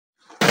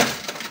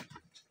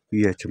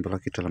Iya, jumpa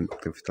lagi dalam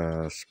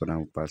aktivitas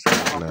penambang pasir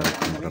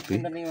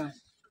Merapi.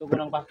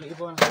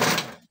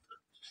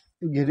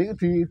 Jadi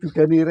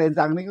didugani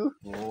rencang niku.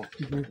 Oh,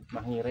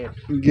 mah ngirit.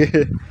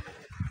 Nggih.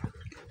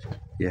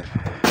 Ya,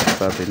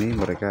 saat ini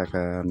mereka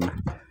akan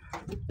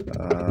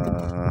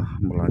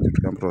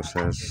melanjutkan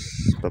proses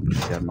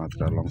pembersihan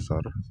material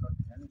longsor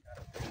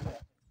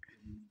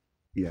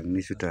yang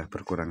ini sudah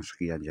berkurang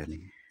sekian ya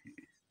nih.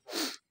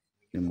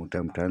 Ini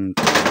mudah-mudahan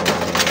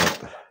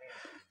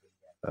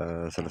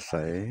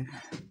selesai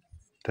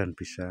dan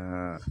bisa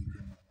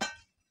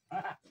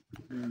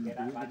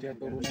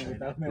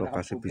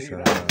lokasi bisa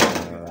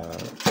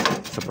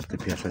seperti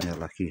biasanya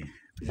lagi,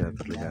 bisa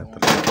terlihat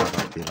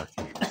rapi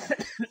lagi.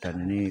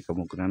 Dan ini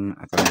kemungkinan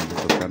akan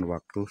membutuhkan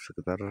waktu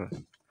sekitar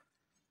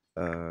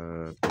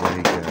 2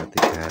 hingga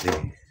 3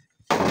 hari.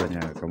 Itu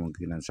hanya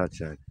kemungkinan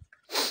saja,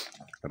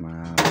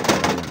 karena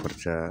yang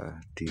kerja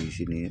di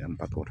sini 4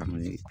 orang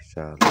ini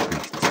bisa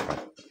lebih cepat.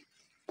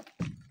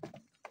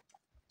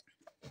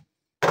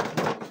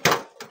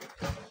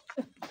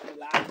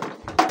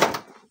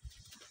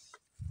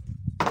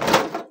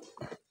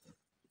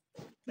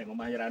 Nek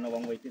omah ya ana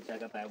wong wis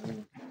 50.000.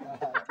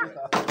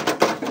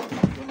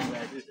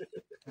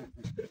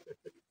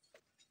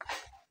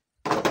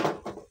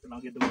 Tenang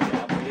gitu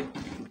ya ape.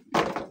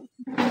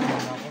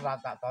 Aku ora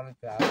tak tol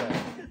gawe.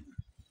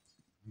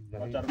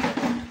 Bocor.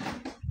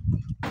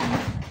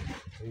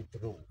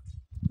 Itu.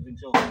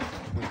 Rinso.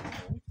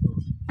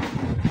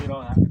 Piro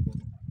ha?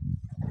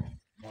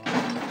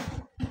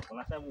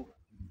 12.000.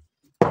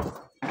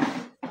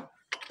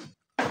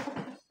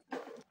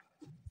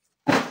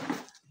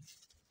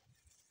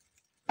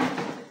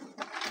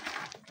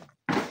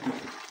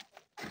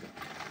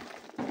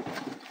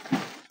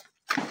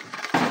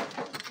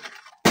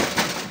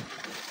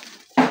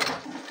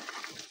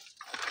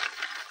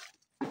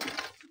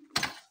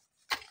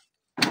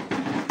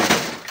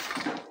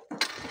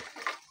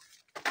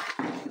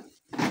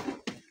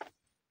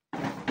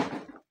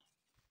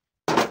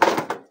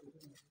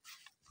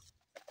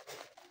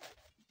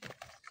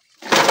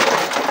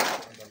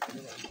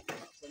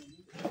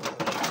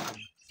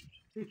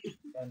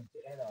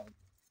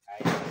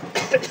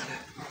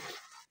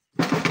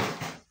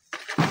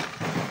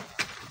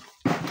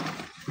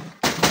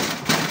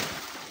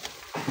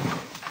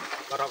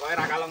 Rokoke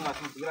ra kaleng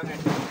Mas, pirang ya.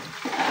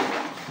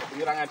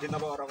 Pirang adin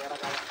apa rokoke ra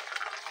kaleng?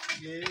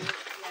 Nggih,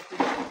 adin.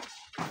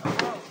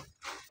 Apa?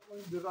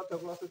 Mundur rada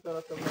kula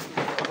secara temen.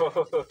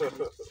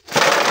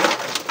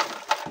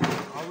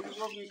 Aku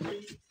iku mikir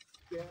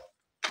ya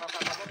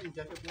kata-kata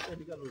dijake putih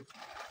iki lho.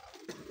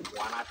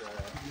 Wana ada.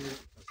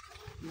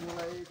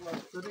 Mulai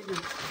kelas iki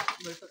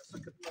mulai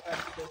seget makan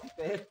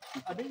kita.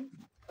 Ading,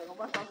 tengok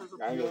Mas langsung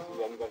sebenarnya.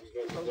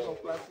 Kalau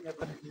kelas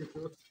ngeten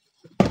gitu.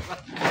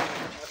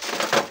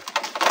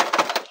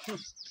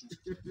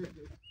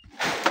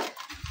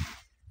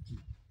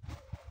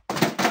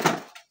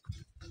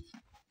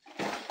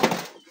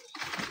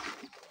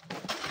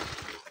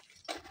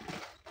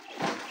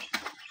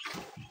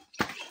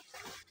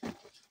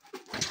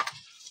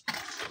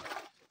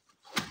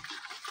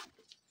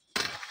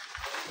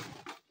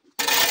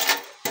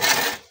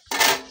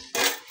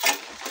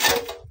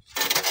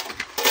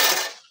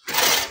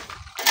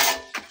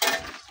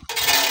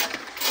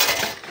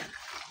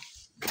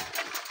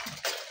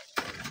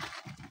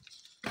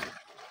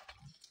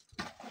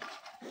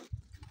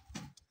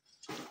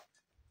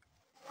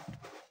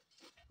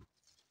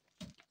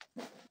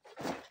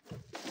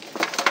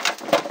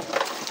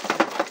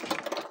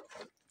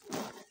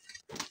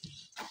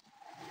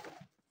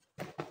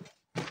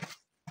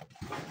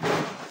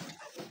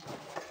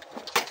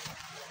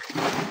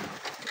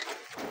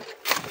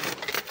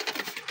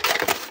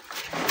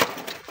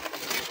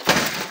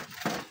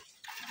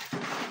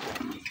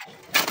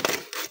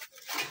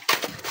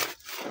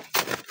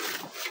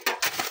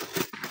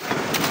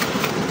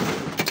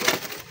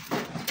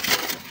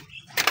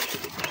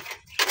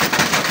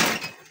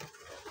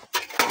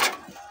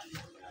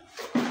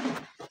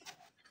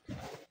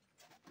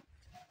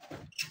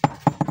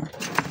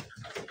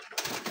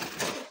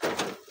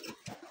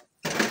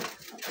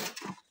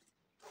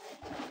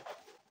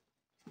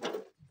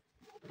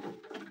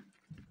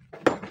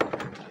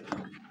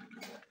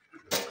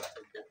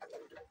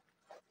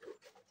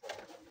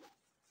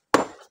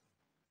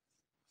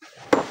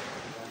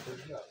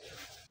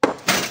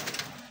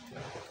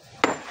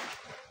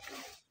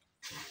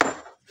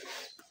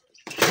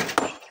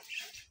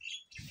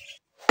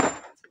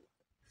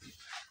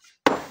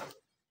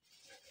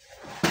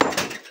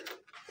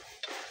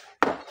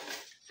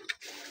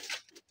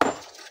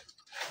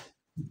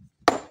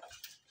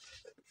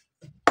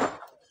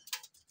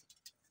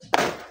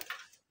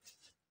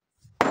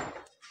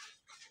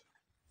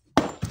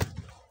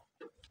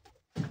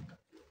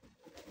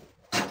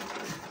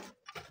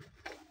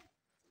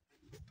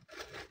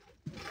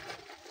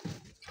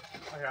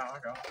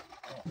 Ada.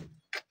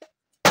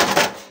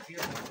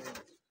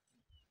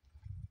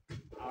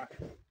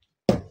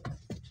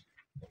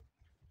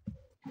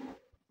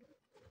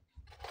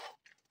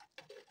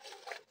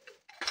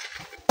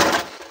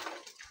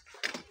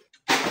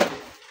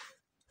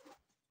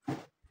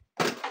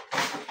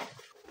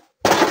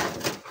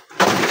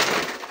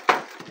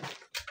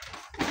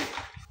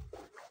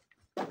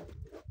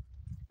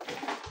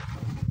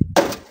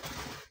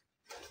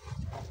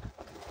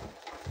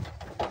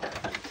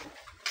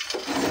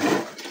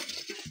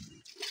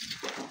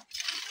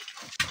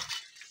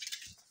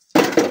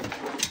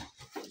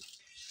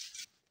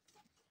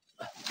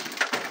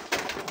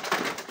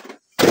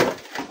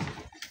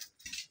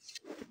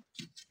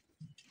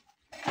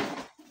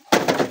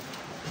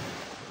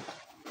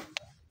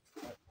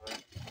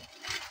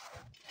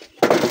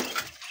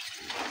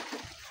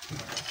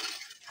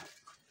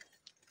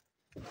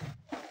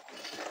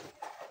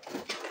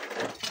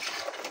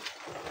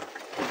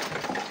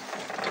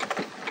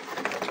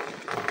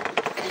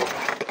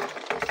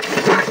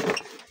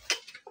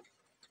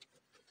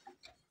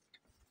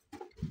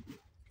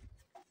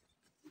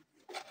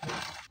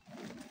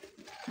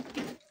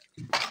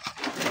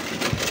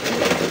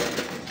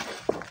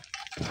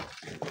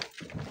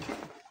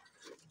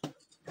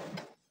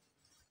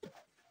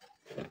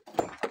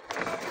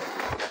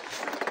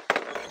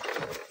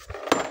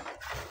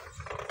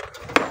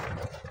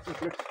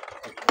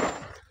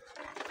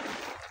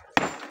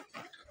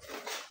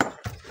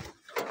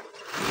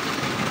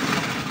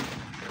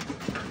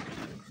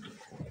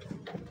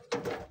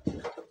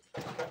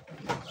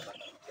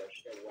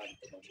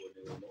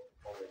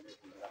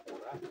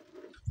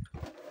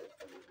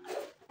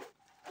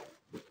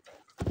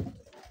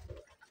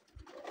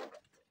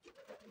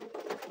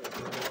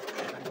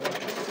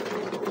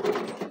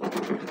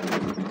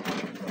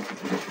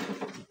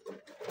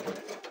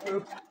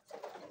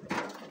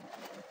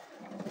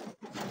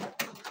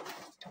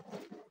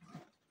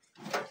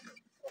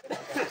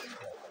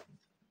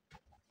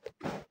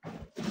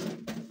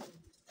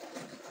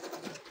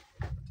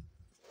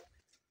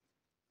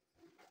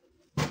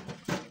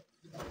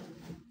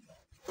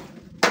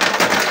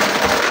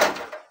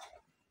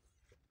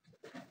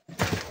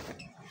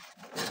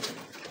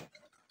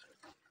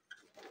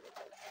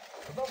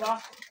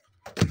 apa?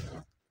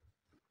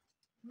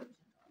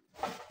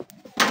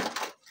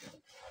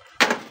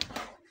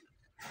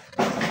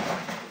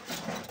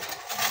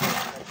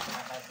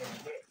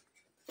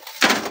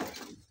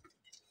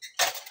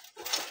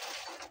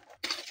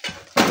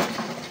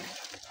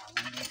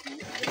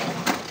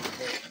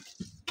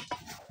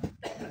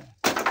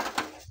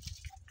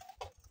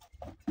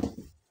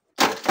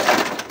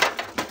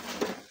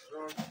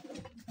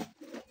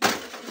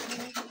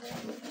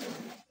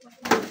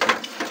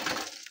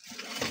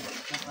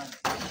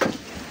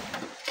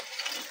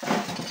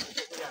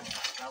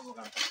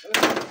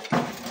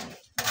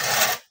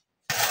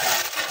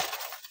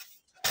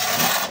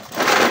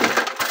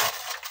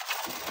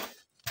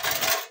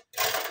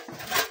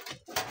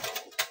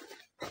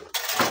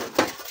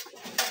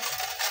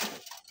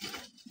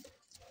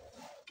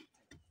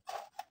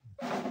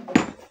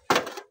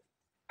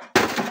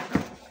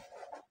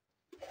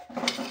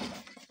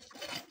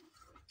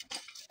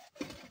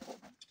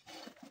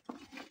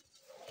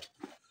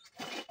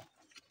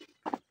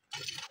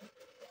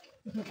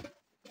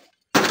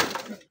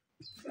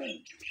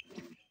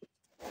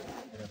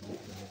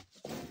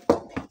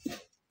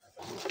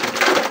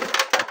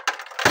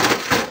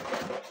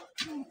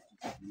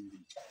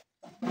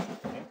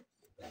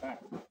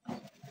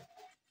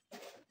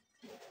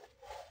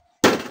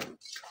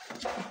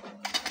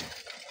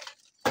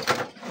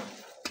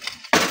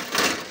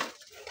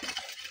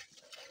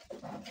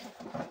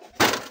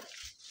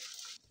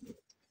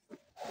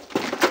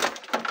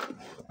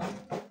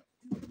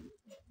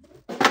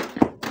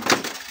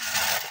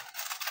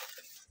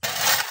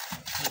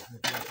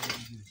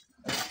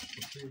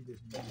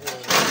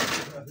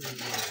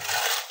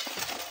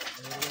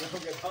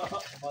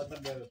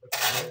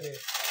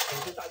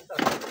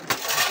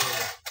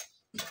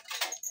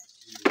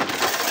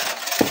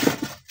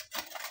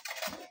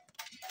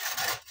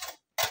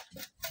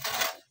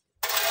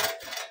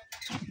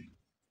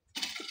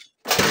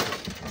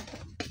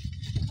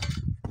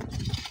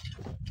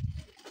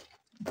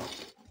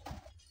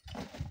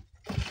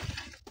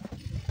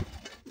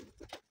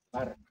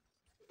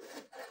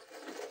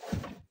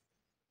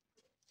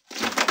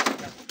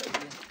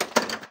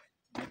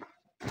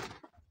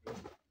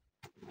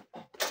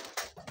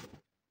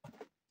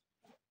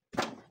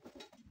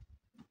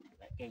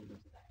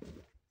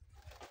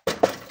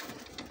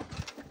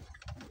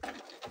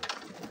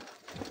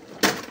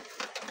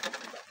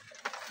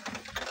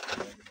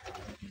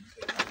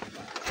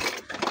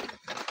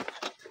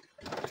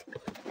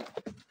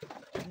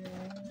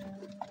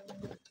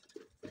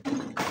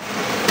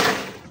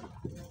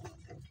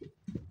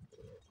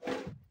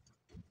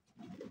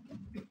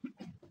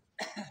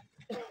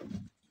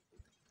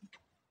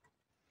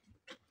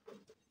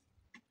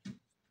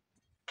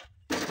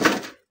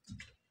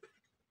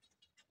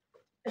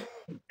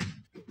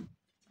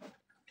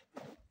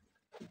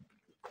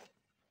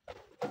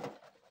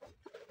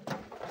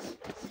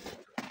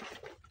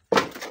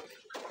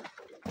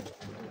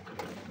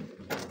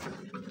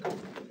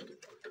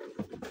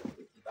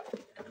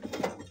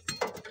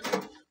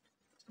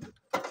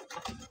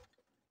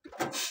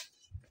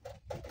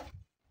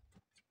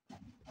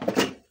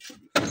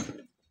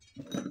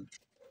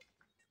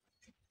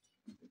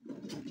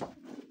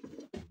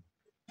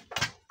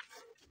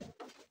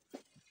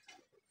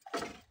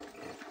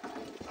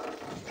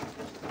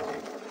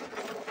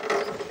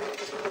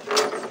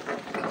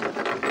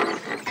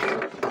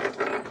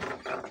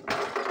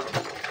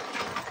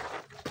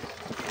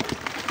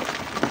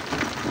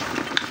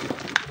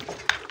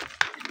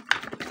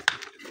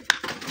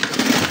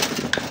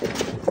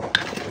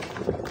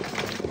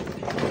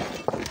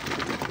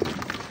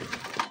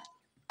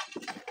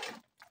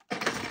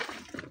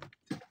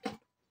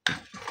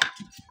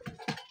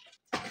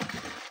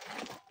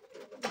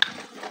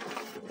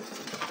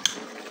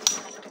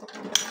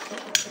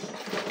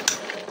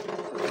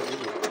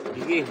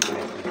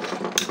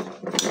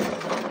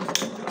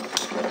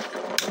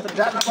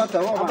 Sedang apa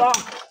dawa, Mas? Apa?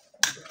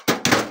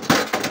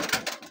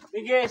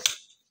 Bigis.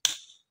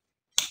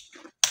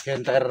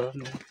 Genter.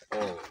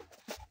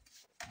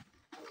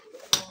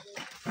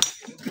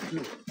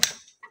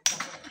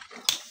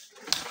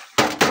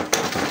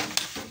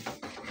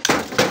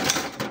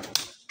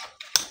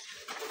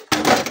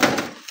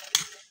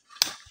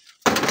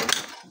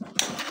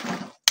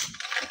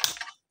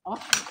 Oh.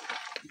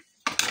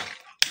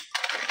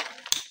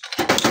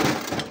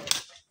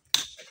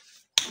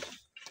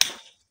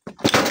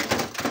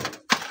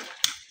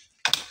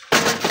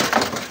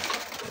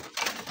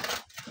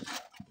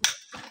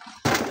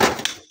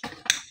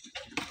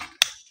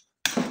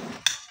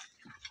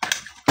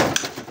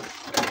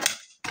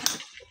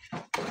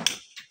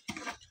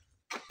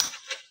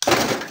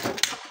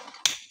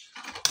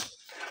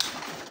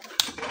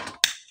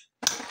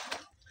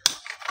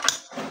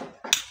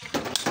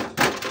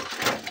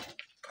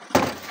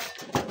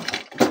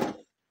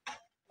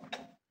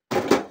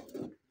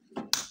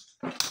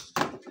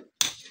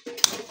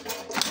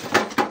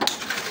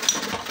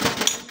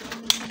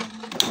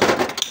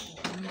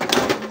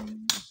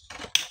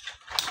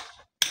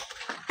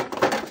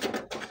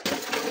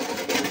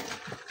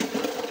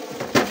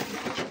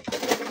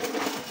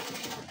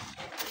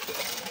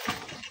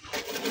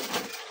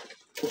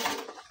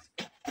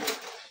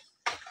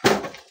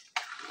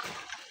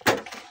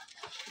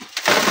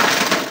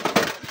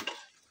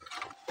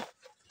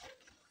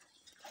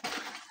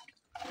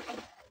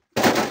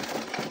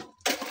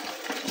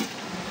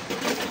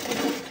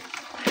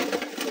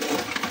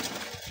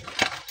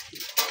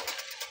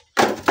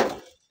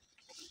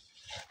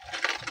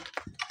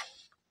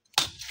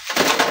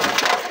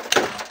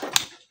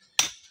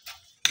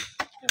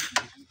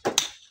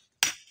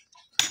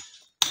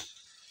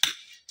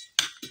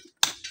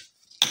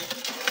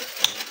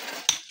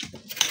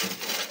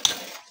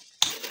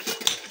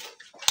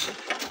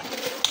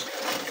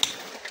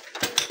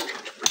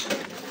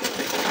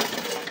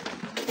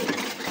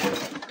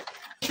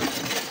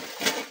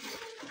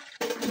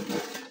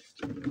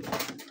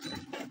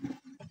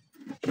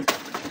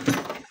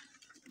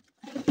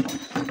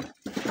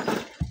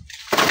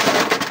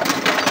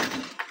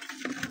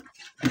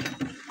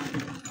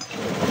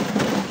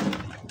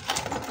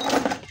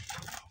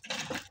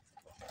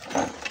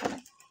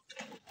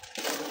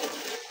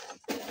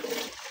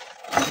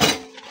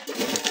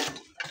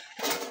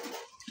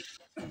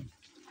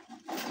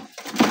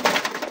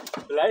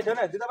 Sebelah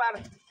sana, di depan.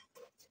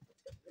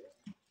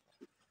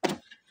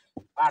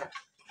 Par.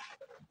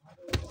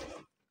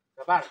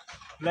 Depan.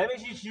 Sebelah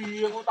ini sisi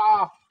yang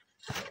utah.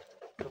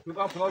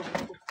 Buka bos.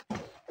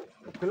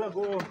 Gelap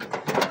gua.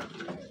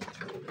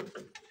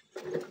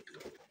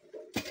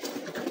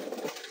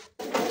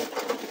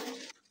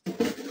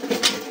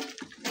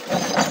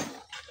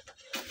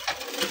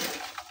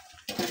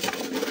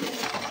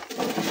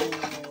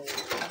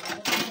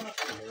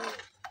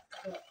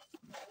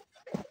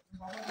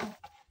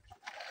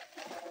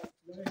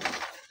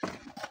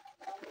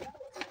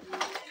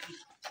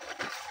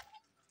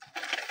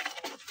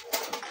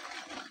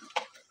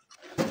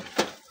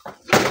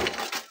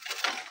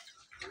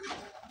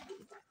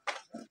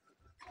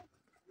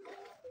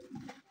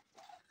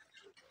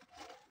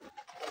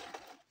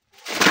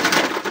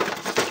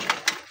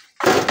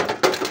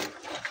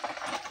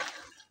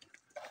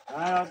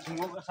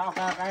 Semua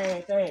kesalahan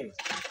kayak itu.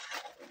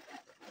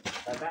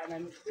 Tidak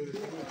main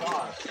dulu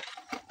kor.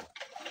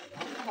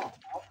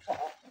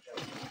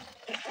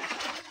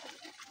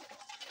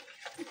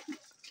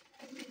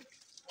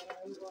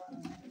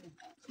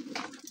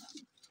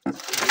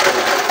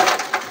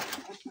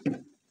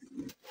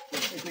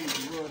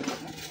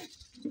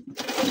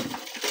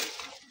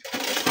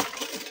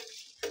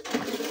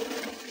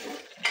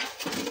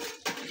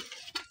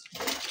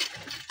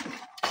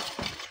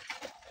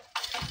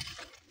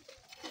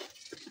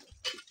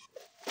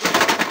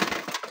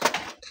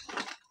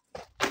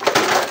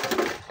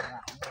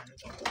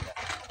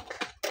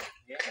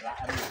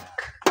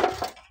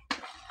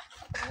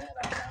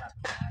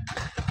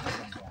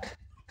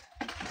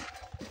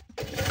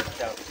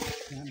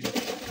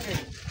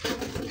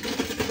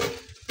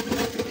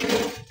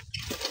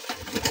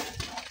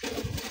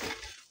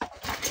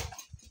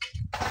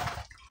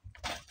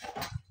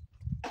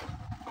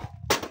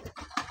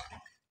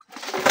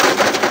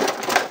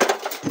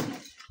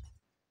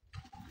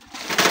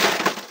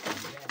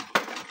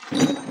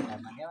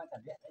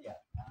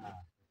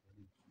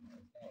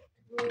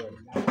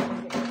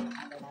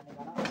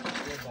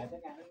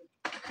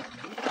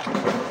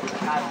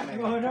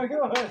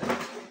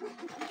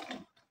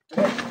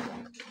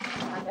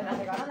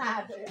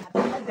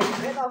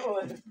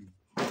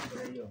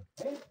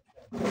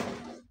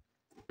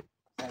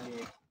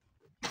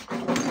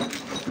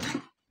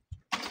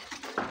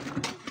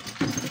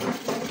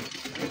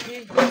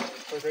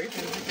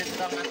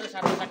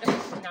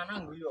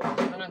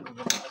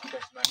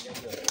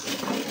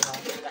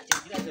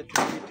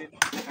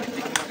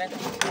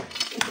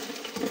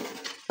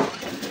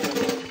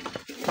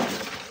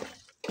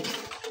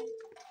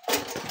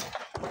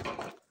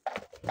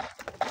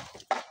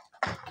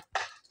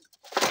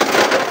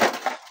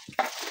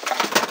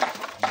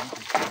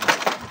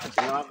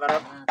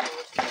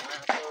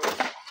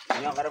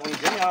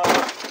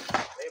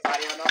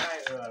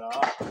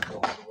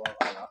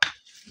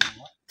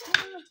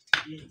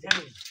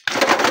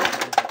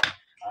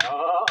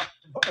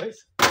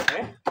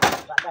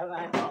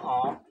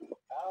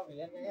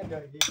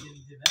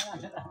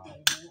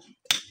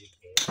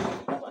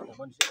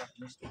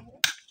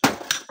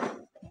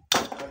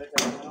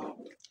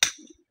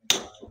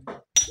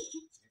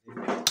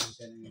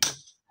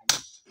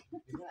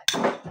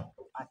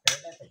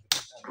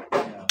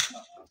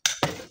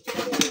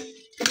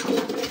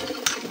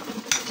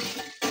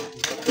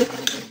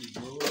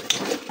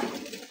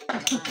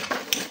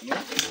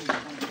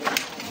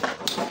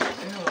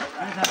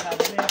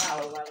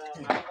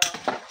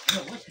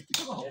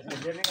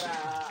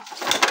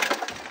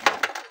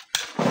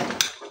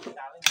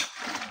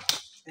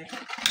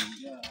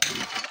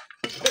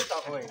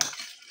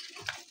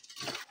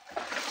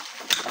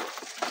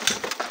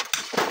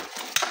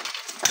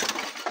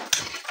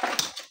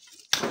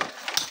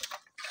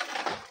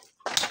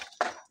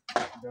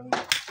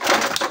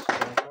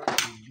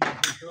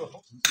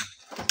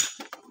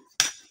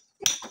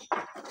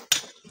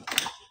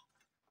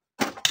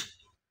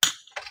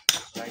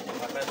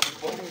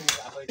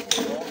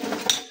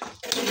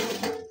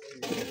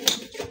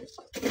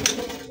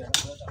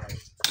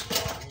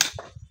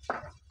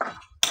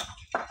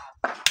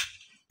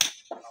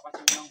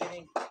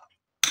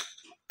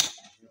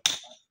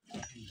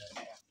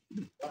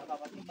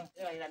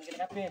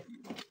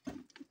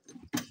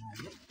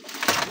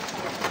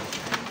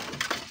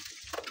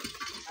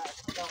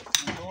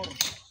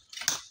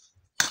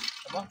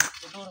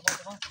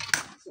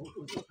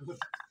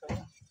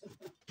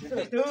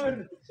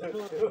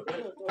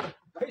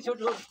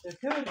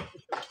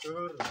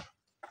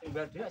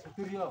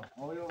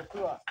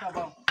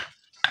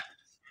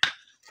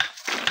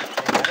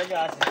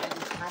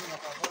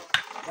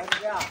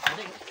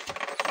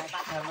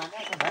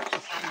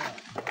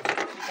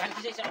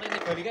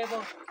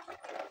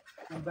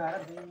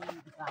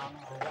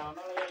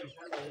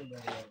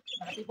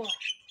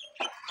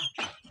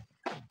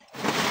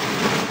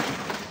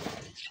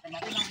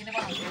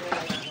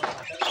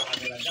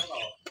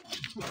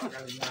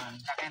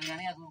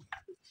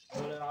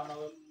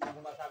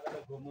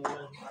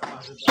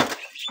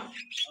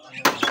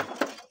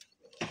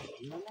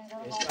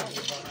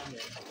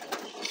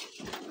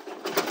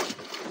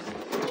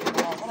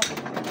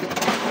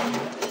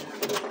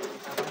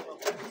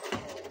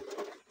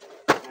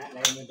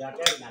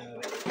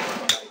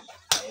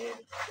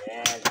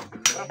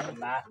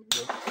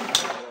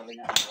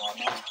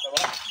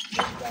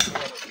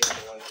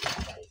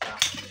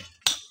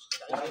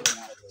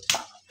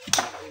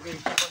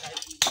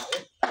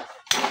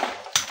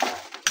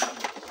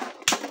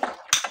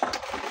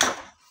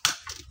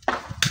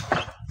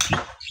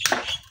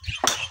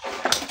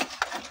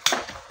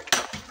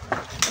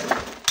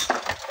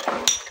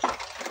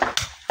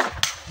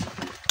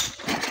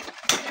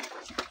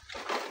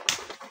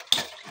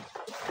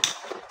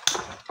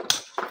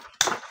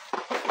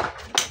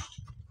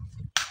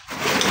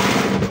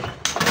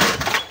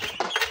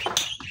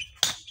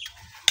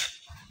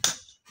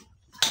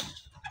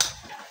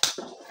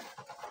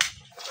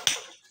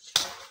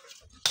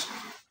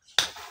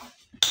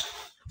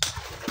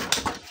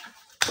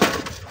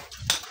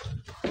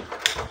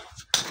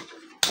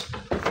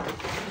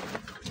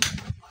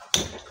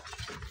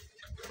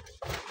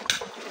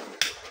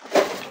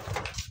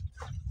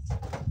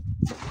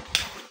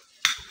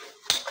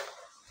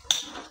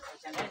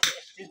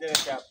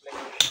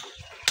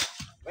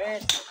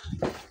 Wes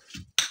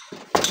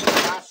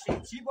kasih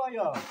jiwa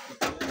ya.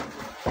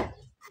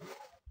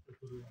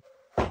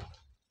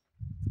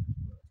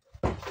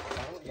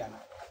 Baru ya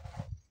nak.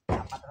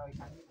 Dapat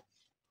roisan itu.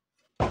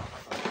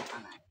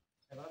 Anak.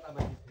 Kalau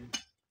tambah siji.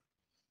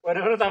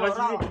 Waduh, tambah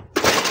siji.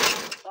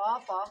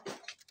 Apa?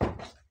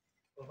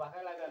 Upahnya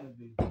lah kan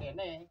itu.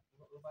 Kene.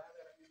 Upahnya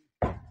kan ini.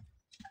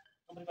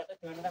 Kamu kata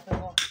dengan kafe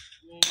kok.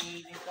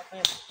 Ini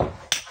kafe.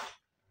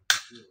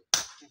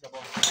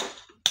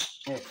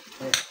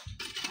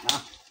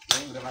 Nah,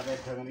 ini berapa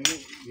dengan ini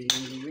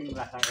wing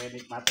rasa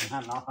nikmatnya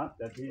no.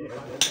 Jadi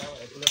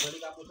boleh beli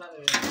kapusan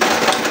ya.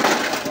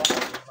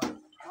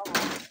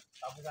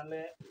 Kapusan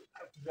le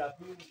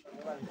gabi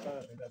ora bisa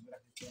beda-beda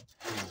gitu.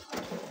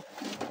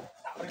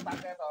 Tak beri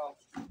pakai toh.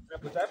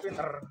 Bocah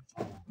pinter.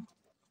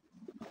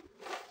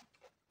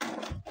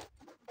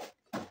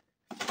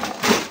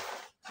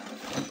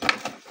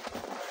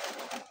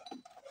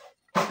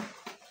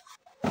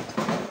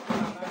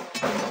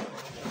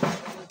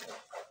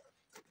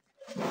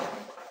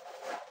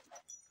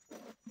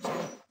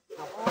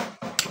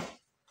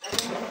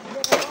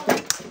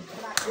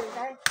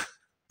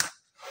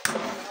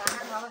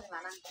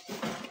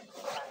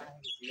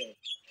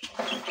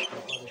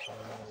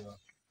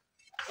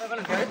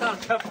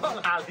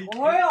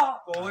 Kowe yo.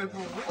 Kowe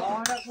kuwi.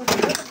 Oh, nek kuwi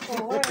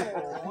kowe.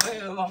 Kowe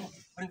wong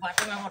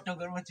mripate nang padha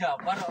karo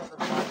Jabar kok.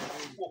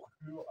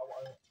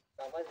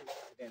 Apa sih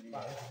ini?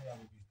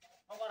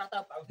 Kok ora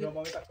tau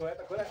Ngomong tak goek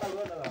tak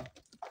ngono lho.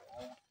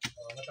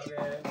 Ngeterke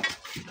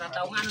ora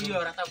tau nganu yo,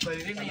 ora tau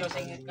balirine yo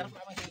sing kerep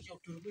ama sing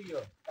cudur kuwi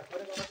yo. tak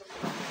goek kono.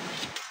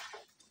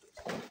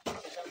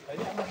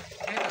 Bali ama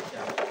kerep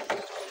ya.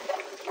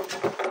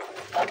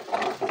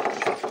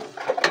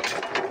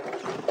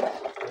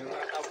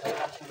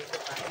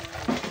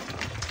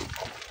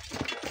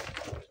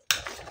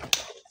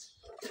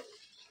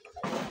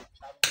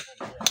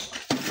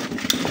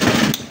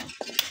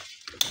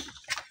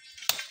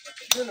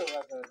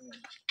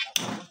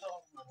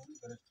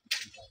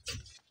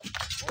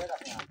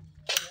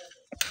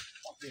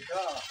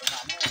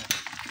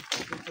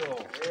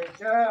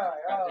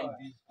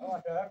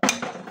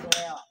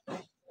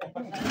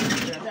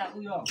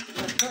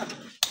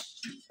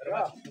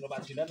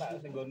 Tempat jinan lah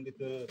sing nggon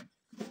gitu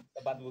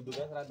tempat wudu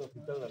kan 100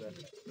 gitu kan.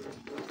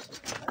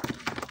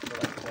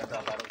 Tempat jinan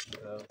sabar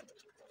gitu.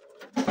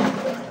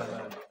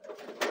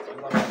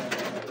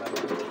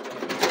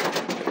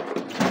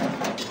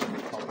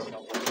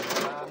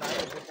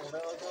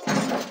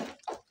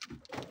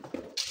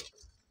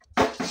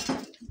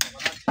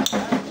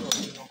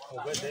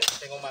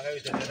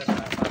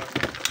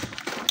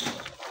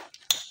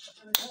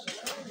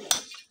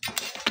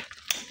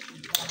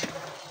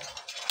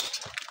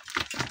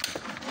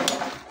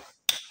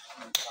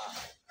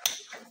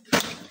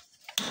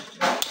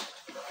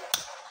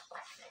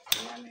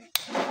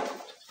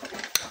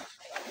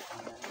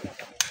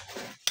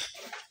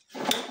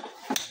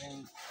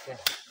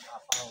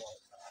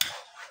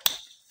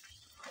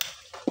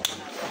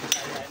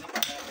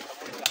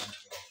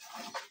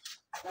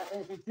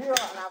 Video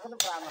aku tuh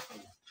pernah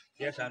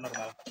Biasa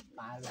normal.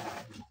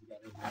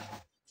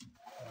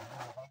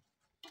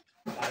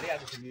 Kali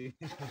aku sini.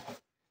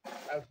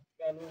 Kalau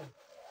kamu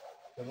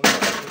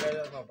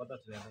udah apa tuh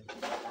sebenarnya?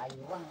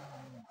 Ayo bang,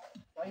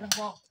 kau hilang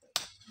kok.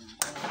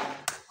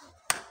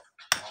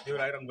 Dia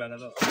udah ireng banget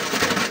tuh.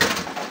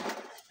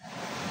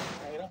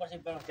 Hilang pasti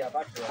bang siapa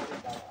dua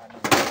tahun.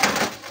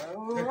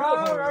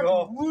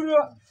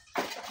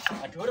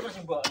 Aduh, udah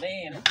masih bawa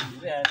nih,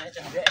 udah nih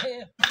cendek.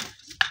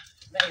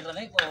 Nek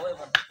ilane kowe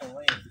padha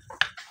kowe.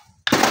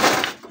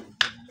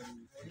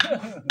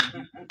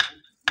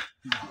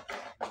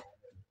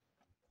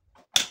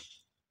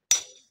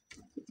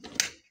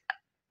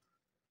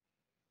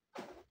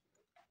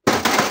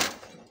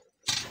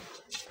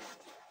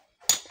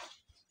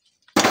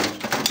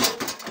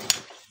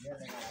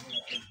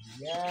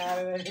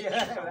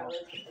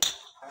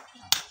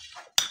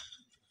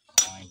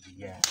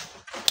 Iya.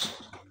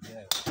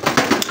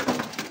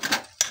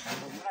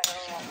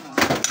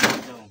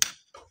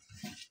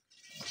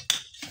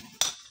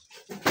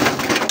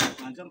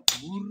 bocor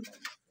bur.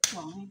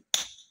 Wangi.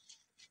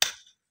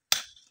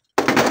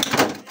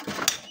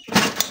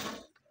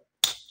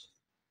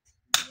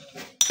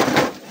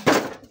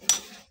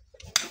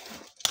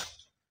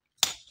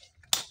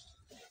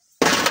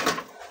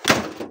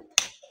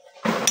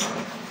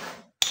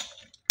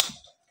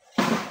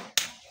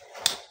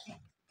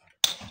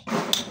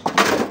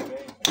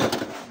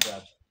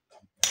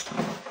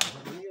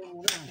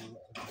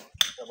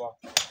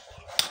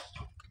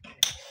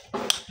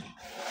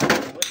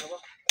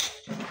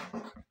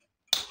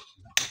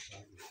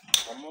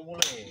 Kamu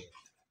mulai.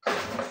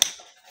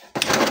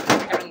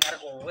 Enggak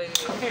kowe.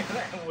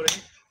 Mulai.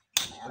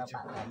 Ada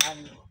Pak Gaman.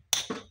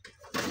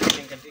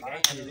 Sing ketik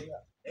kae jadi.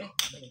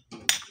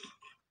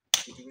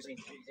 Iki sing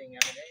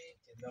ngene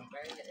jeneng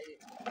kae kae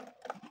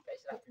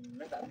istilah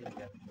dene tak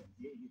bilang.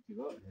 Iki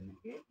juga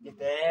iki.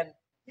 Jiten.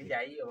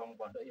 Yai wong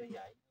pondok ya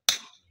yai.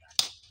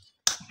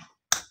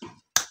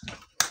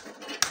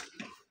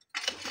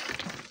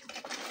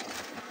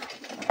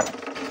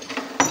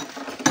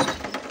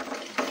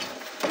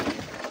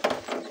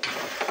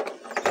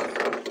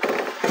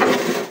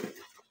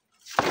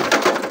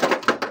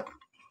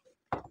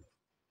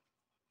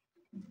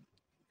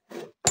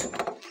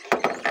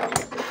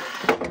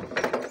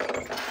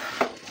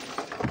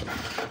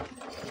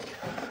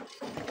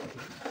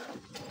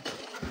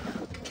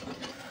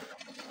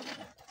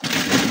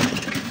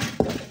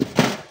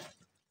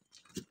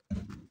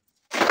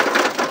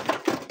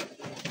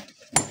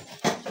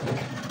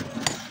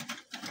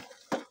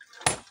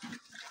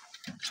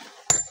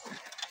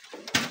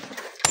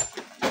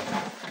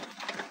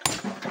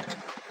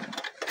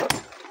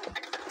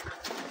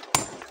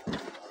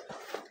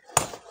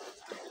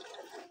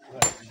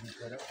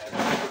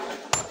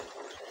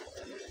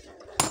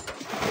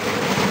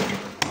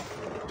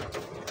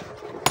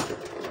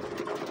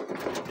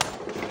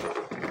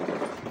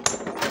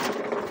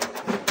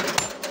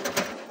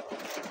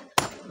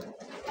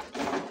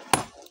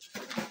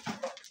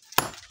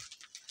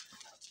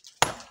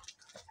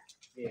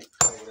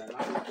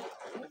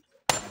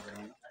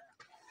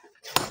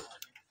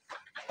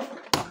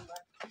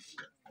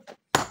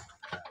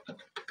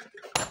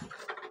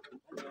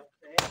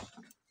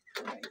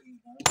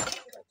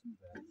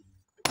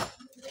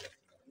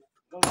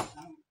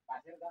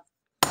 Pasir kan?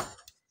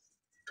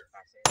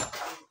 Pasir.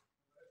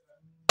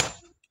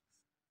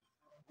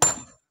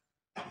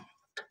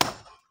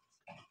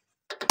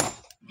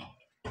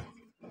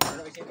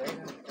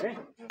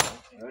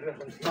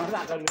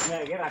 Masa kan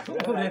iki ra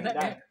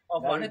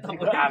opone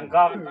toko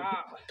angkong.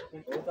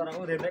 Ora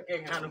ku rene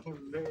ke nganu.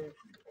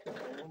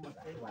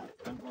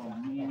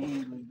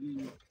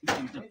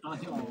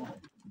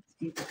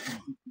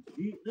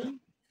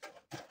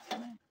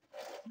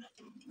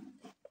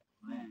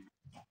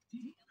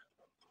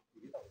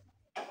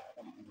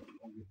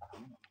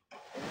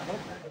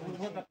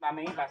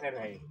 Paming pasir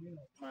kae.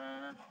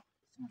 Mah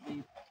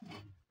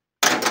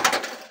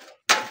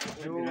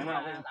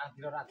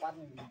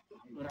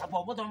ora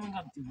apa-apa to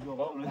mingkat dulu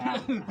kok.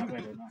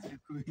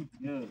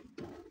 Yo.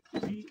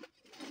 Iki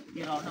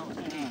kirono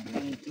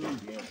itu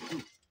ya.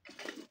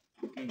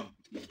 Oke.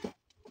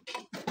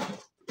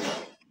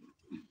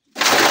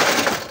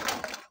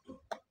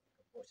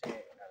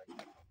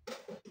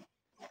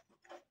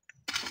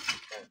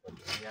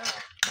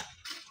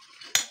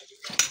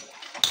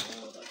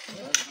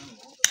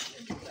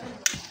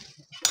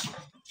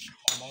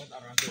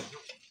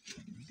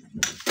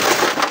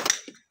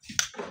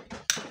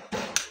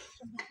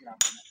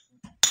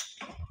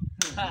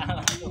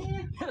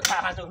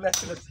 Langsung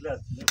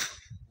jelas.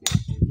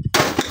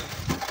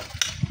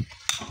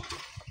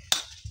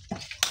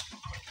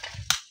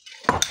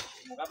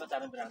 Semoga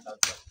pacaran berang tahun.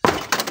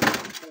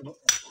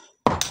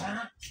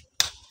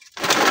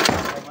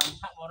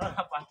 Mantap orang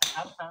apa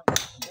pacaran.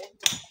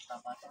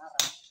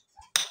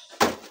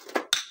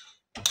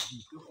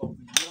 Itu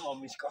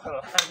hobi sekolah.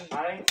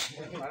 Paling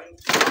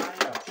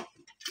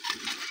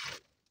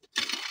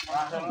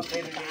langsung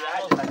pilih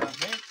aja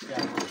ya.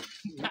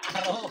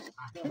 Taruh.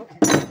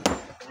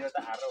 Ternyata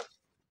taruh.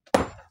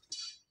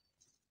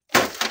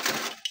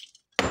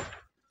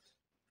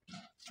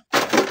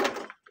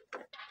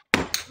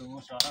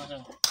 Rumus orang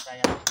yang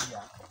saya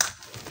dia.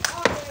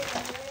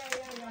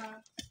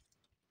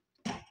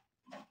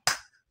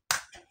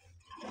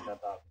 Kita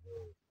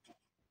tahu.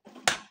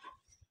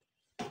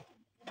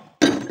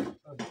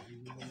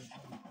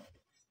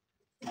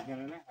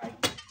 Gimana lagi?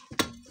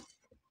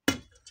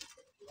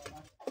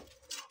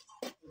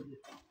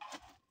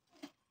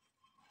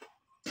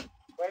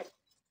 Wes,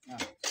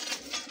 nah,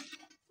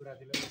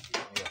 berarti lebih.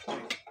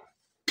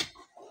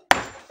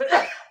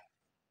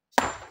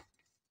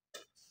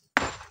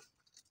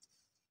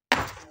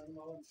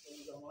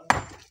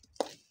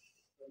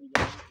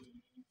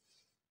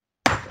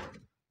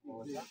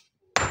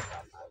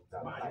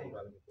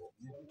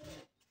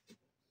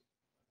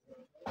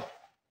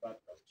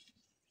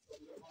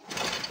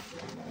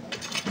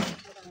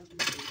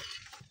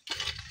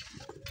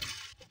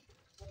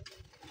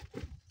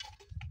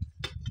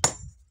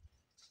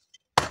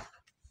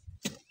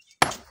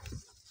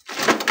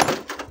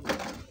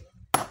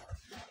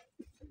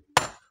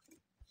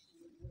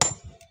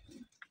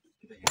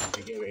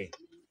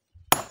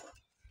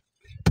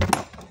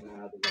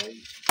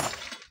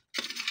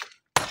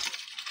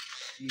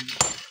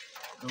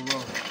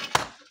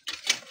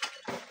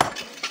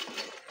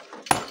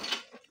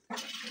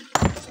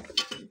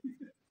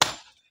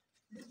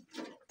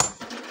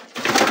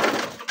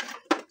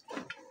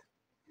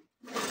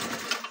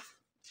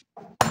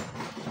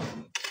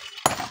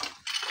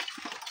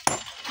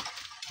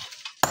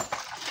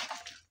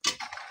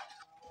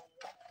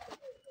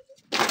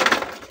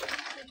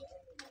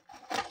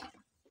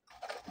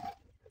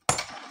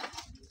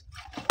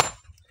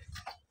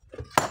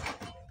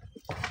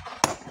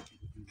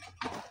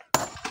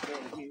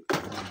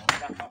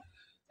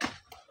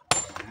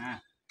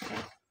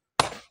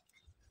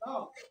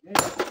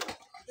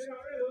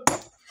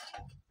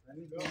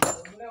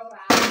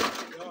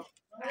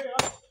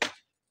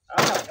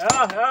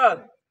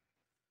 ya.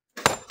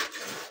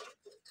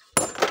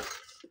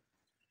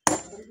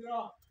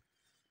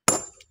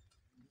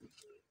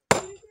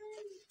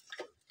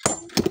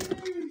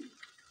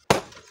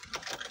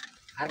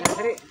 Arep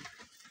ngantri.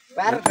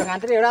 Per do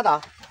ngantri ora to?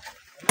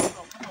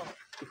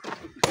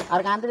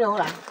 Arep ngantri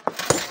ora?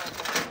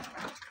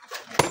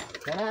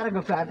 Kene arep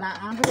gak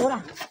ngantri ora?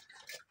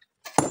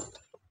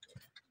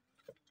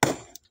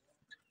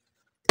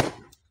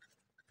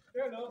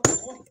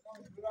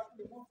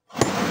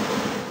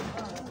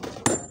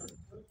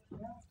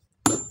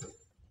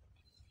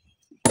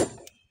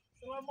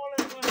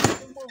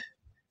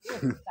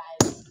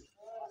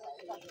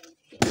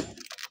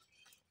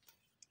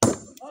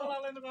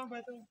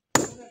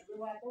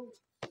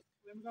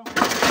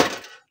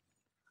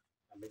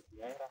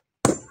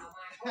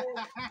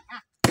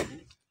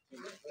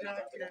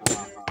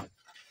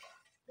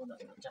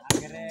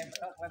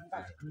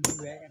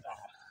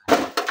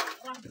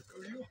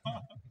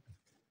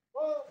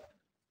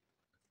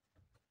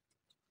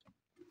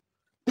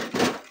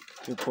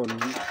 Pun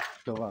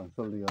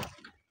doang ya.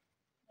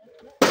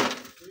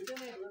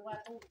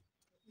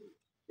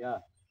 Ya.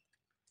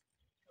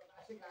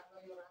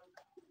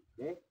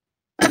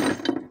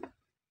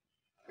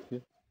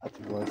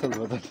 Aduh, wasel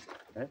betul.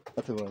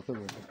 Aduh, wasel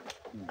betul.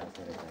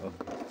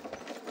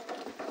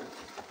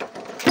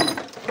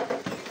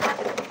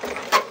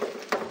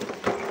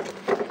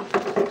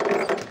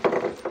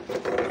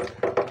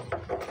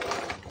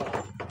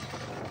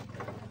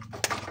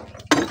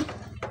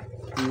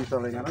 Di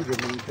solengan aja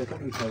mencetak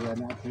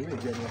misalnya aku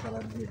jadi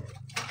salah dia.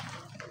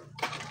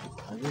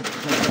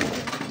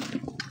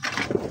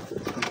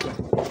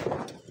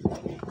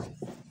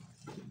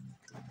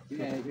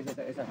 Ini kita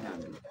tak esok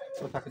nyambi.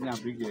 Susah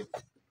nyambi gitu.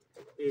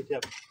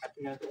 Siap.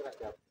 Artinya itu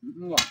siap.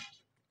 Enggak.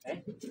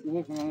 Ini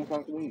senang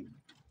satu ini.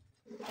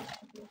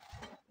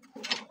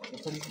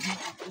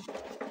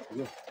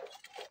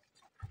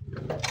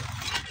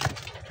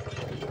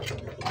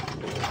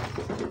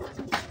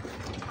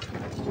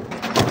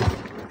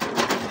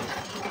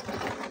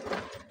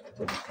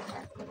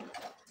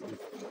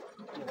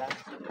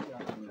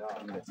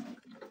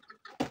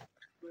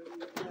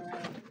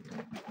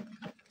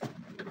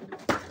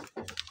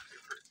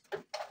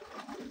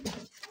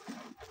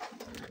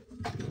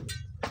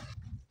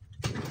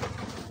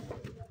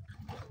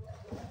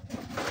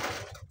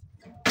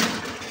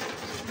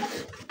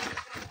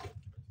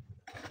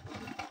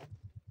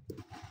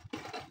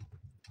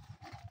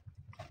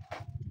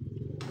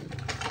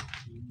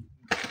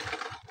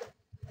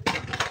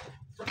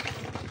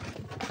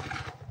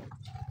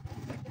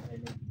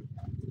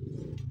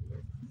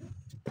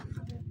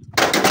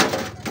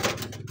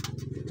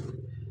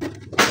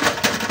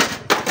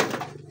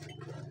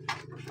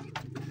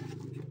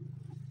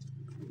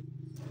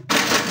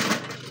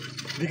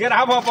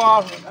 Dikira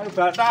apa-apa?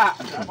 Batak.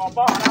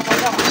 Apa-apa,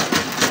 apa-apa.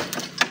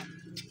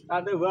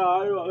 Kate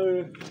wae kok.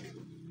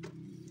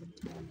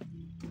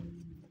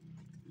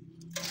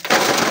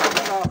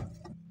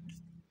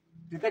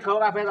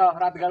 Ditego kabeh to,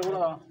 ora tinggal kulo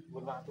to.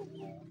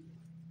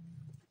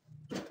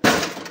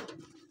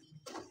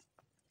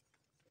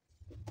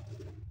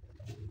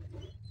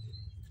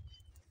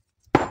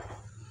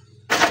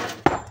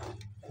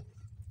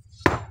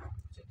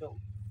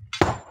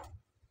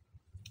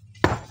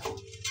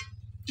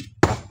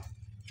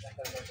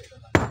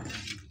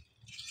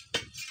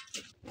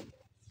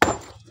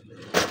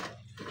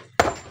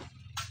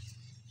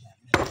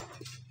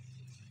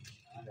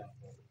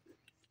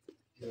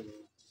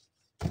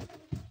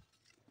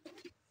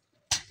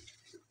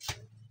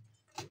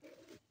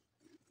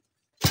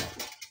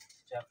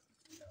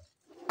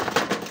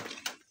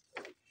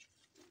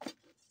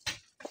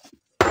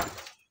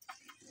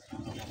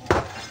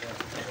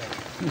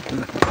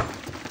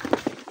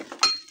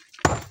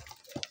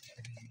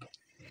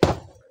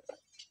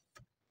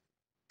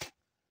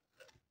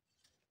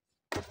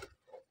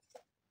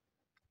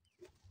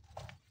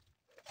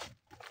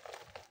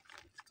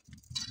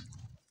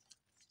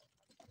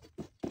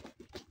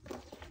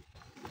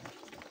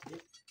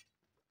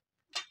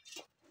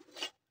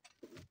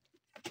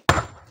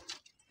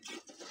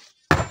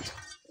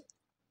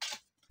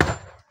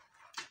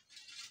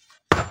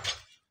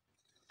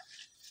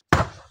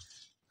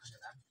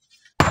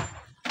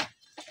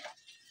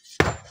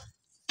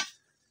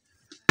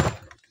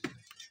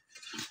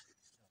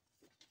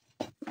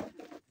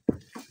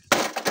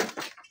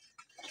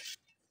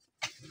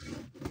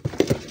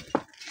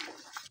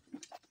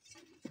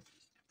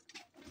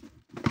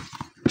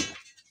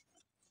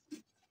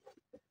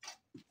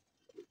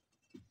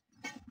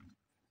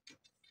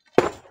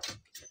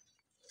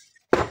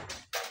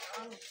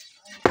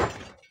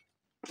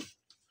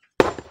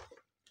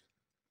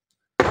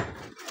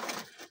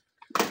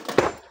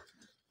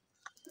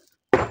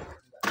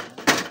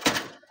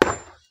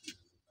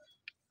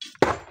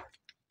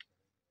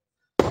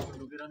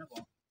 Kirane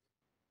kok.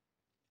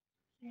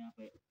 Sing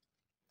apik.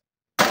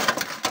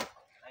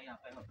 Ayo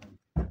apik kok.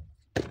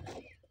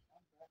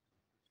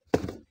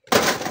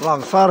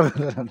 Longsor.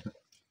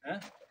 Hah?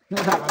 Ini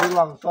kali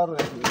longsor.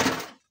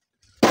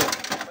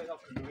 Apik kok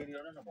gendunge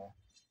kirane napa?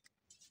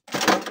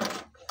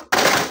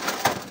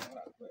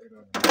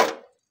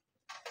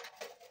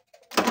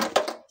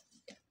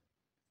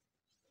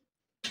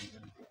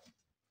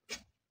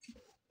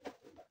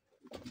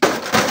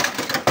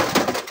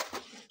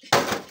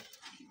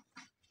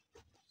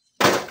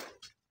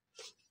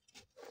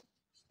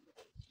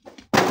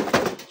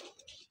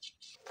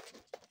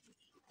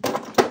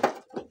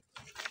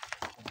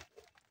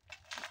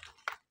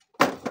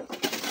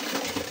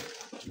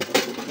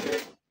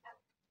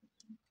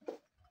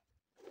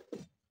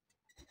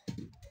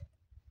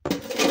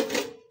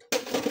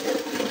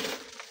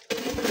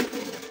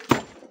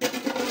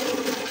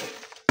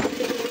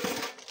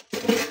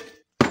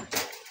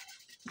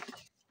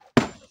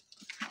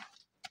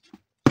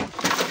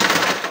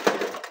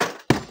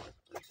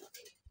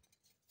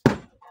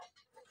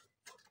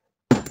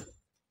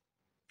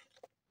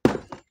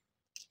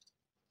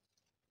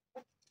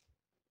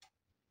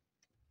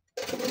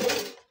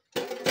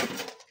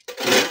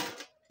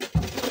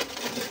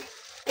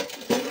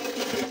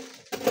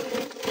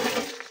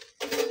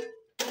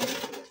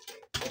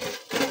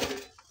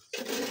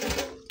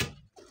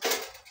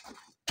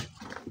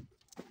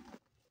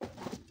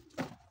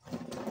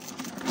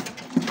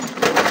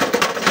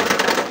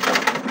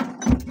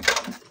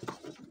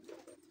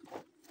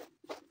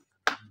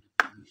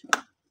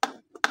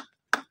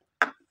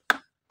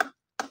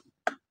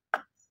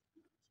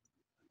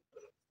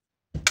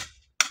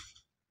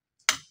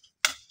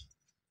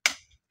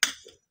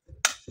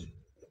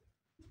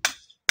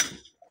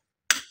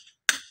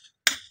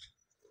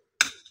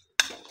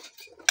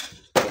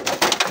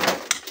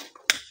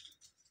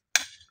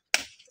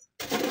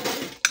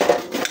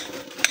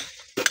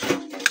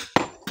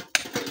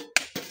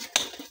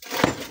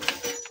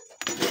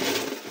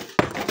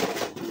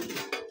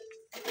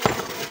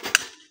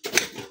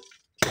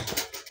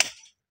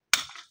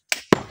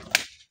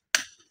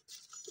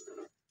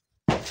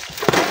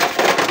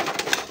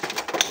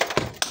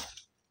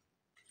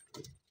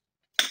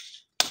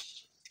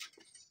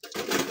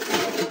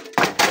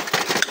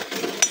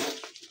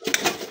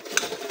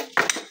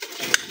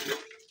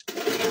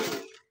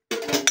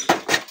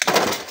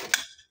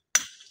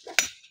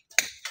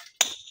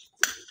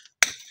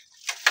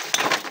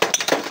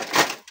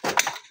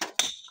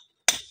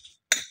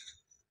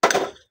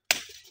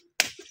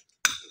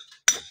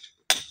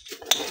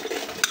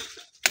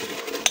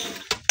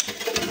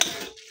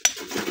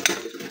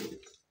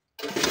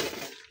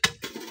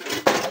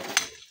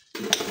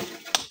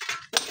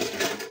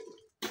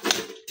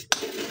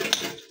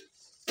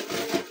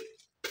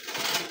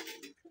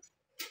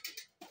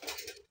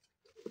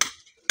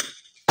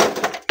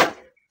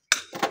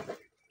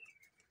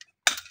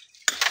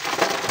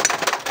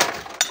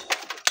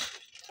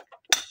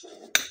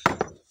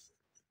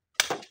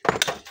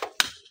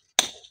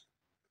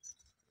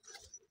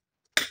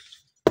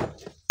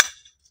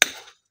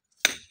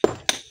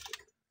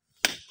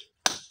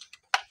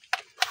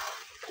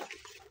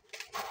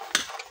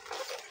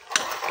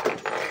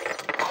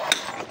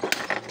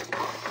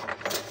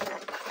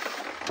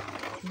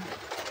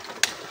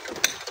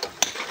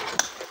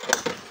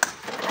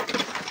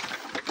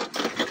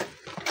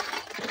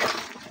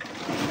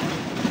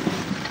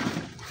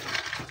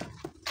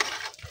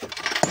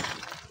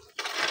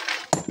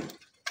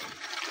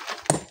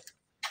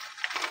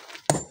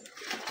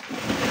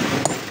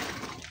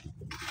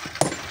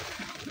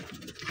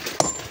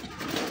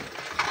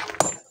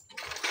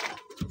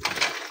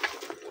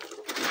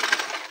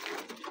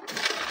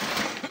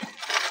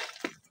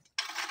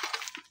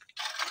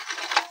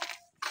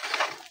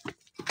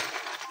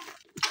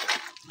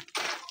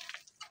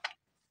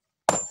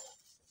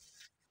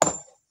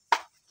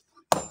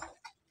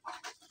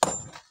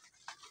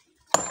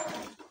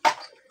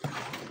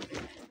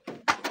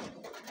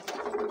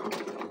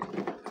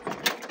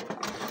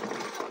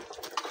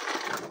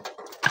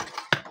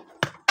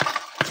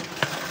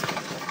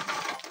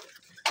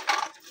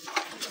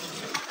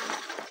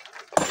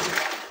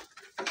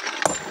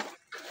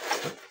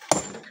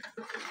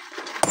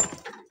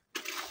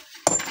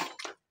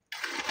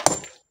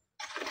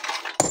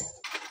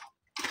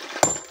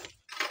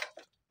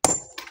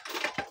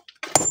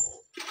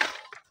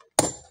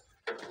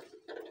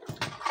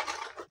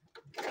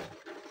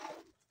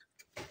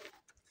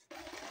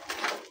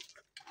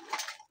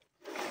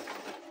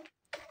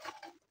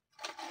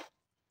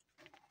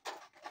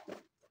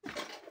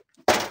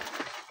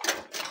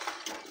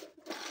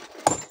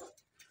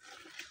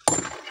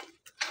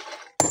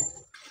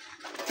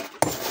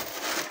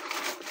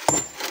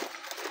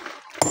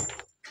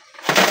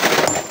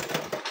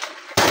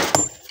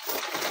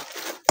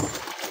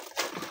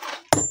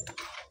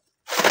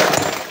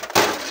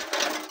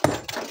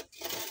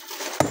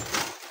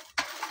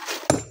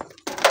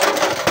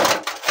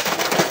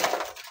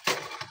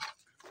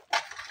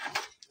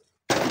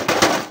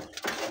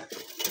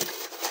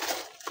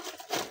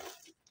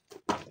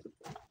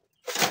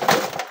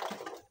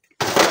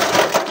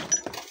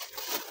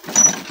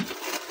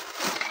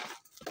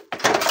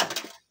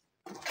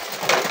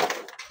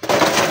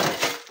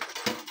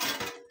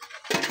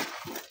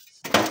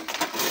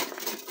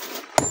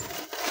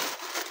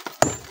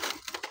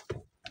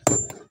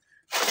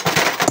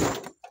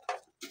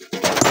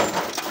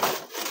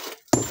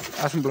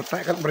 As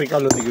meletak kan mereka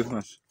lho niku,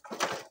 Mas.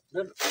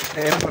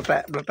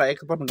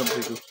 Meletak ke pon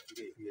niku.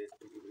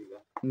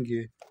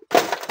 Nggih.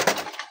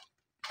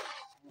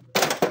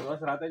 Kalau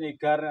serate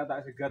nyegar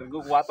tak segar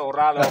iku kuat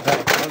ora lho.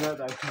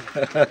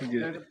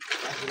 Nggih.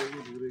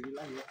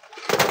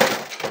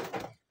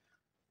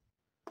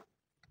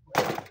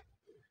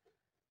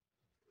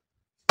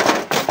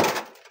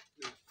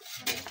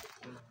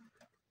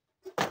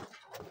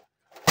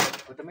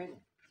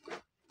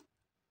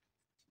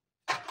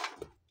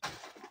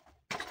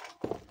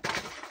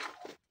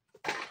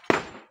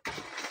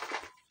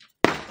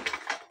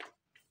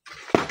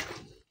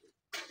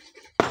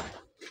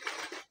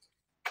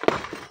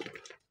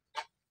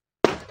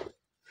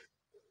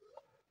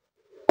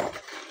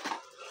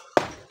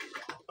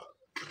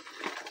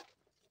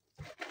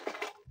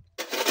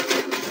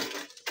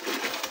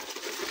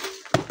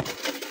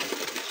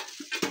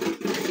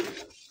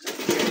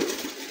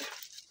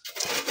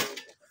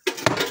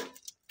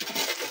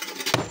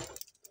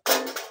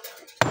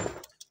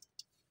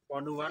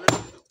 Ponuan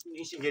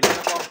isi gede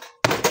apa?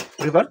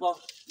 Pripun? Apa?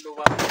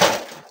 Luwak.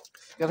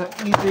 Kata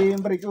ngisi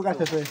mriku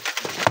kados wae.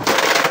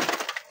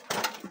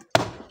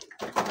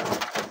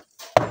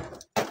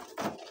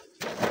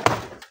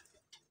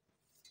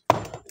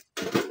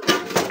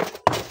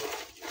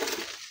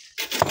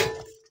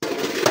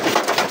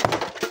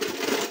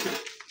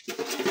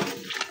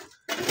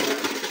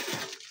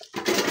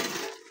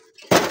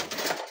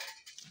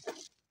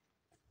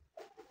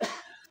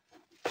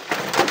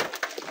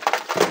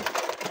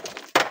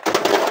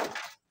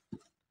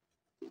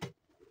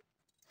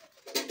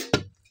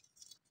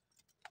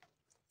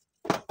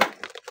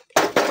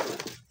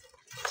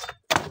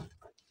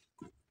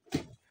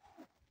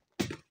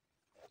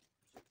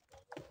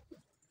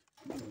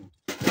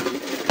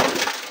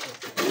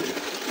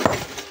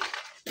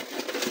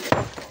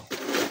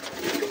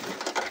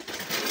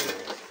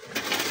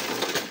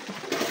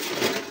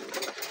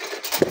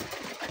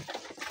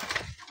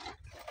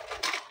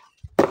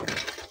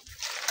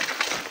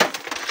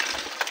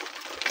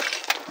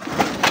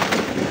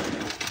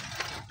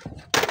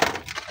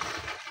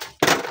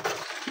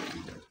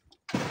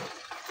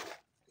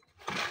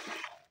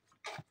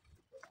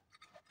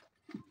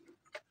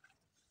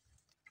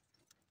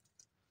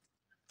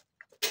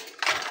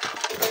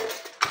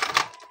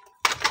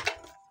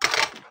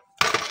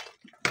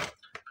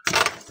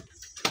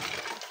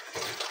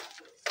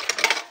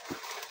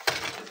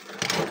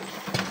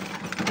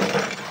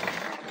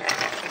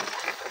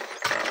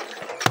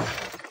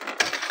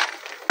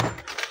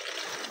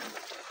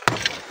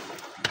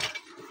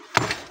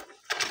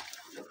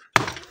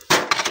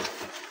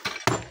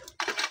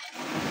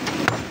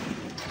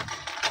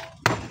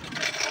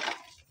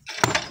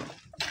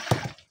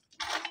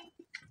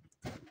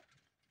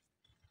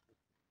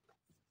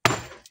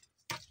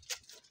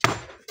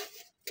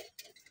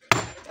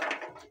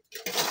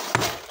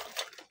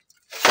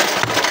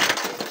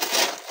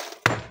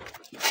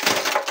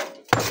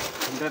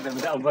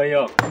 Tidak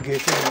ambayo. Nggih,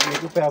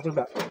 niku PHP,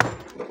 Mbak.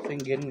 Sing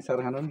ngen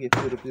sarangan nggih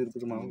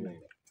biru-biru mau.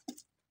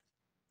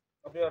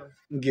 Biar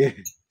Nggih,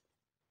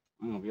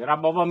 biar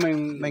apa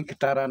meng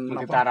getaran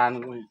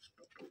getaran kuwi.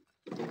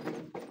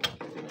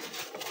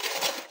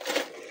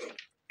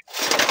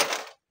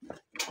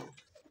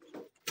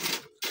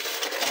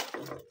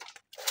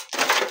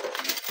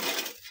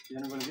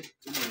 Yang boleh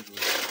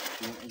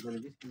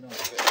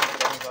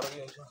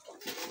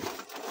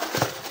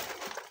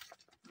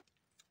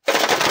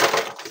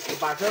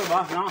pasir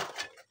bah, no.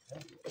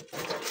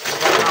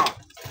 No.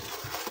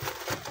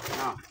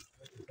 No.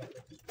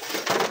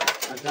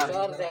 Agar.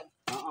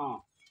 Heeh.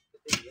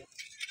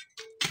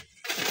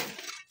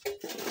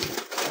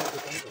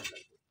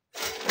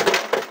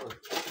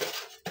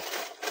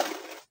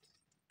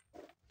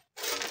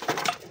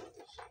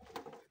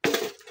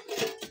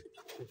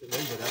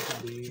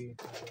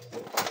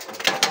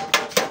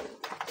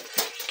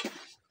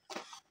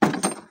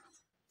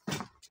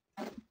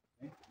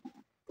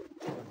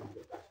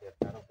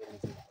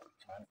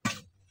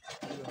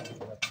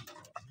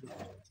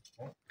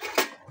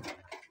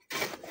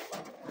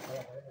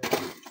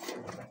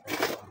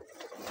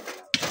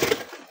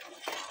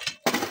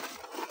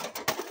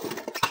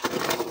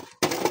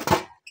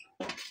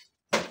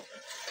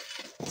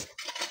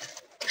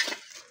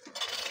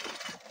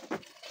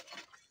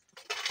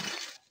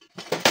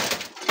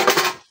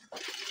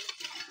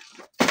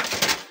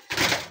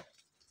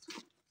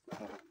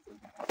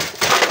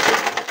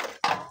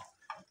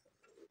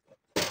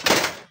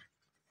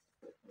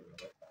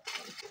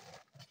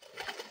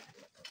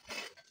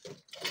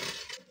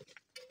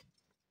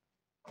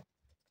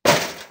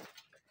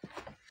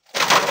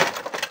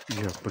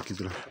 Ya,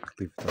 begitulah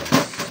aktivitas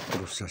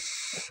proses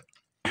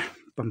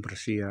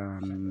pembersihan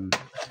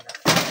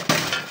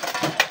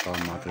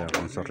material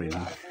longsor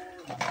ini.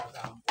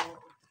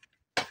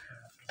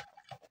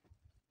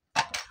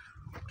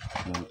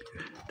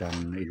 Dan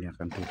ini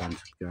akan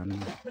dilanjutkan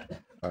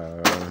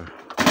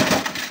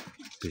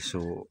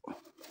besok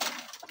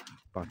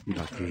pagi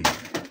lagi,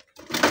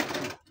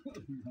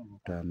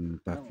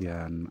 dan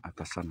bagian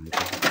atasan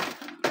itu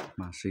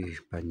masih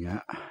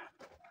banyak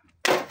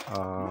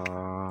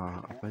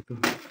apa itu,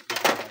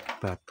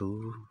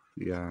 batu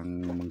yang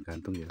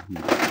menggantung ya,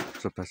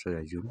 serta saya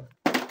zoom.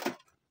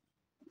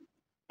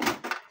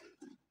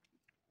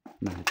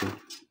 Nah itu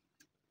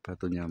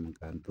batunya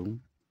menggantung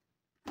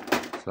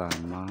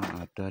sama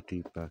ada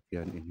di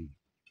bagian ini.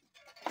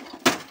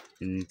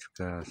 Ini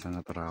juga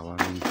sangat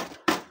rawan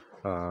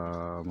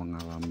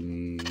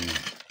mengalami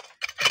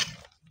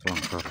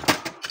longsor.